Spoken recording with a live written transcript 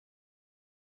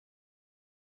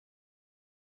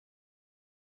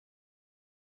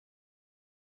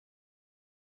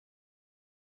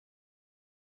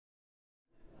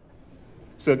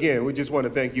So again, we just want to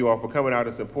thank you all for coming out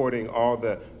and supporting all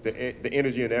the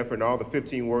energy and effort and all the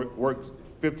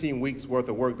 15 weeks worth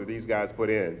of work that these guys put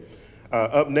in.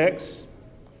 Up next,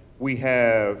 we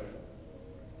have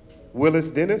Willis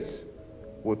Dennis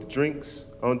with Drinks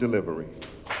on Delivery.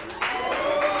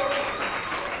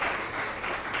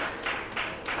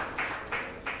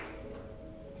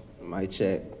 Mic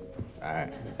check. All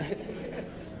right.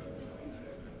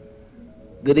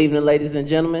 Good evening, ladies and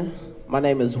gentlemen. My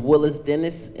name is Willis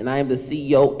Dennis, and I am the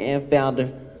CEO and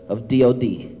founder of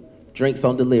DOD, Drinks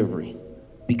on Delivery,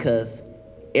 because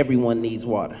everyone needs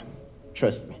water.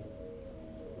 Trust me.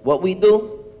 What we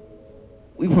do,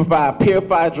 we provide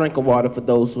purified drinking water for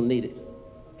those who need it,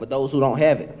 for those who don't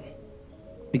have it,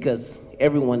 because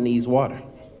everyone needs water.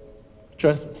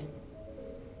 Trust me.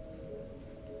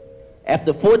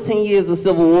 After 14 years of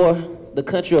civil war, the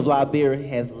country of Liberia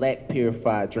has lacked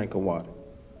purified drinking water.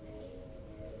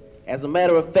 As a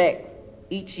matter of fact,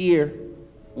 each year,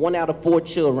 1 out of 4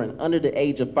 children under the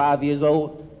age of 5 years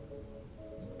old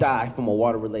die from a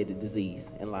water-related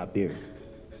disease in Liberia.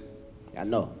 I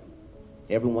know,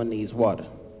 everyone needs water.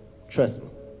 Trust me.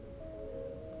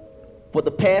 For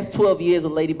the past 12 years, a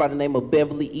lady by the name of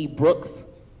Beverly E. Brooks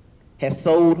has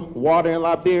sold water in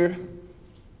Liberia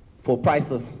for a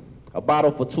price of a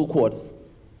bottle for 2 quarters,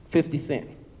 50 cents.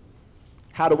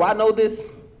 How do I know this?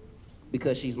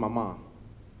 Because she's my mom.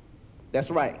 That's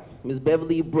right, Ms.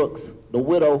 Beverly E. Brooks, the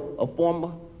widow of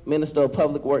former Minister of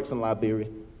Public Works in Liberia,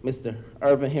 Mr.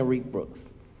 Irvin Henry Brooks.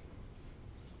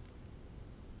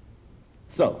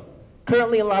 So,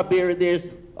 currently in Liberia,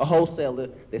 there's a wholesaler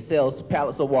that sells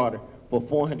pallets of water for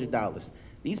 $400.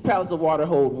 These pallets of water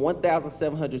hold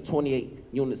 1,728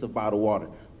 units of bottled water,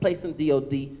 placing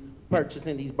DOD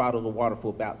purchasing these bottles of water for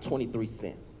about 23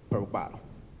 cents per bottle.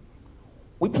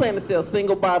 We plan to sell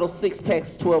single bottles, 6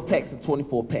 packs, 12 packs, and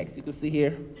 24 packs. You can see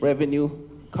here, revenue,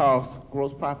 cost,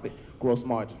 gross profit, gross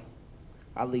margin.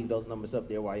 I'll leave those numbers up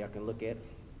there while y'all can look at it.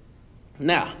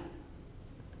 Now,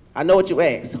 I know what you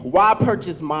asked. Why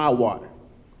purchase my water?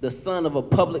 The son of a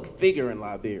public figure in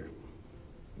Liberia.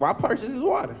 Why purchase his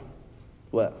water?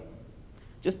 Well,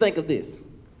 just think of this.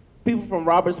 People from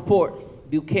Robertsport,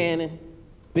 Buchanan,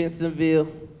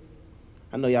 Bensonville.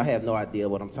 I know y'all have no idea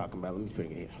what I'm talking about. Let me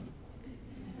bring it here.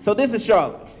 So this is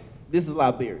Charlotte. This is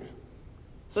Liberia.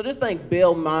 So just think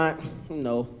Belmont,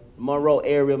 Monroe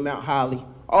area, Mount Holly.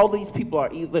 All these people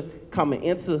are either coming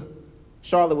into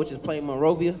Charlotte, which is Plain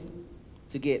Monrovia,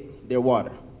 to get their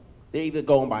water. They're either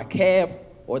going by cab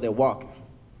or they're walking.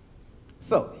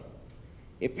 So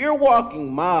if you're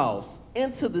walking miles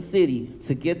into the city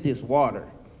to get this water,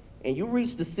 and you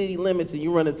reach the city limits and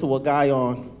you run into a guy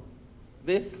on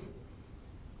this,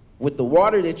 with the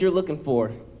water that you're looking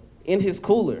for in his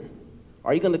cooler,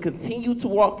 are you gonna continue to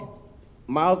walk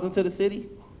miles into the city,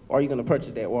 or are you gonna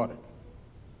purchase that water?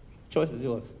 Choice is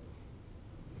yours.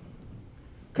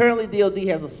 Currently, DOD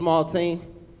has a small team.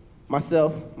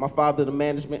 Myself, my father, the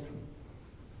management,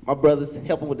 my brothers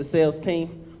helping with the sales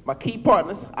team, my key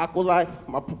partners, Aqualife,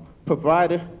 my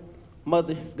provider,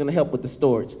 mother is gonna help with the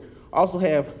storage. Also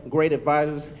have great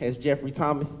advisors as Jeffrey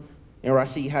Thomas and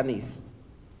Rashid Hanif.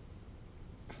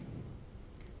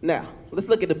 Now, let's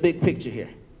look at the big picture here.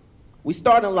 We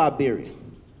start in Liberia,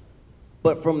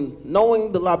 but from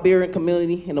knowing the Liberian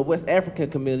community and the West African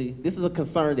community, this is a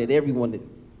concern that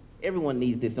everyone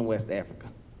needs this in West Africa.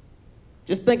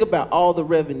 Just think about all the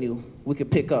revenue we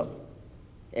could pick up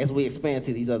as we expand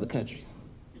to these other countries.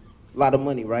 A lot of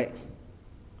money, right?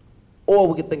 Or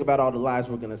we could think about all the lives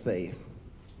we're gonna save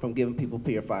from giving people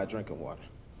purified drinking water.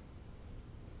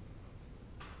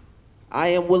 I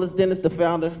am Willis Dennis, the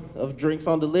founder of Drinks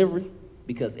on Delivery,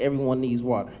 because everyone needs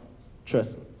water.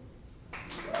 Trust me.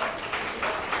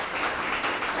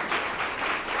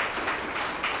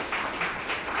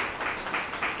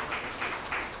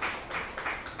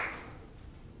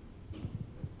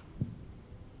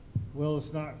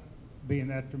 Willis, not being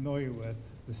that familiar with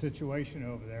the situation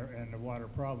over there and the water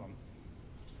problem,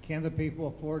 can the people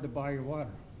afford to buy your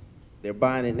water? They're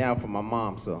buying it now from my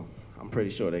mom, so I'm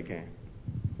pretty sure they can.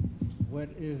 What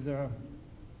is the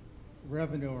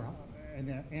revenue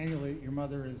and annually your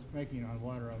mother is making on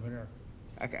water over there?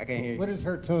 I can't hear you. What is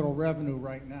her total revenue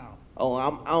right now? Oh,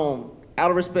 I'm out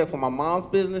of respect for my mom's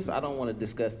business, I don't want to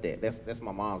discuss that. That's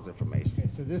my mom's information. Okay,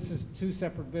 so this is 2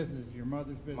 separate businesses, your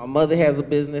mother's business. My mother has a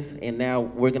business, and now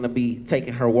we're going to be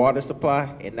taking her water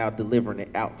supply and now delivering it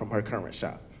out from her current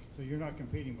shop. So you're not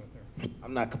competing with her?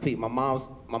 I'm not competing. My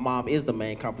mom is the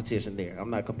main competition there. I'm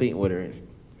not competing with her.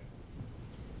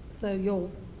 So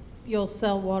you'll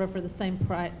sell water for the same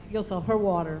price. You'll sell her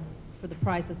water for the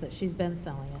prices that she's been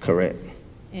selling it. Correct.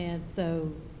 And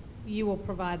so you will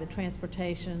provide the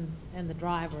transportation and the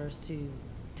drivers to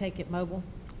take it mobile?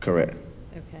 Correct.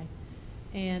 Okay.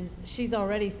 And she's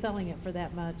already selling it for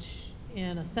that much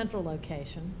in a central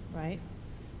location, right?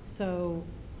 So,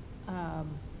 how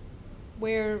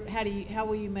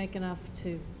will you make enough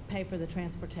to pay for the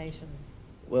transportation?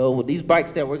 Well, with these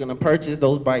bikes that we're gonna purchase,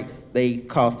 those bikes, they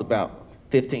cost about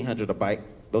 $1,500 a bike.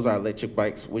 Those are electric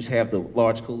bikes, which have the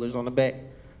large coolers on the back.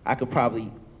 I could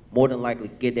probably more than likely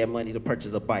get that money to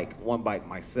purchase a bike, one bike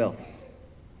myself.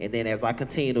 And then as I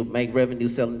continue to make revenue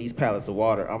selling these pallets of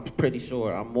water, I'm pretty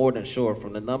sure, I'm more than sure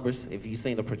from the numbers, if you've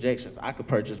seen the projections, I could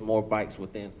purchase more bikes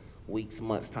within weeks,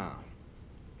 months' time.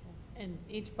 Okay. And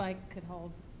each bike could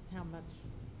hold how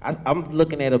much? I'm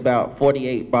looking at about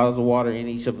 48 bottles of water in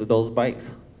each of those bikes.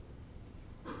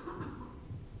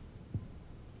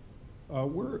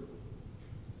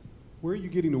 Where are you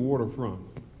getting the water from?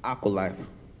 Aqualife.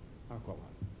 Aqualife.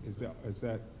 Is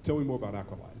that, tell me more about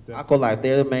Aqualife. Is that, Aqualife,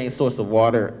 they're the main source of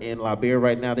water in Liberia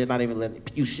right now. They're not even letting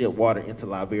you ship water into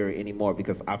Liberia anymore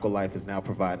because Aqualife is now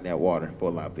providing that water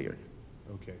for Liberia.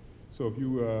 okay. So if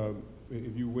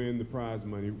you win the prize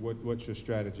money, what's your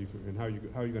strategy for, and how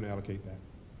are you going to allocate that?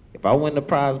 If I win the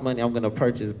prize money, I'm going to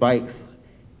purchase bikes,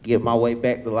 get my way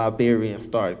back to Liberia, and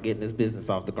start getting this business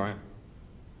off the ground.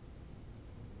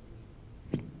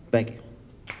 Thank you.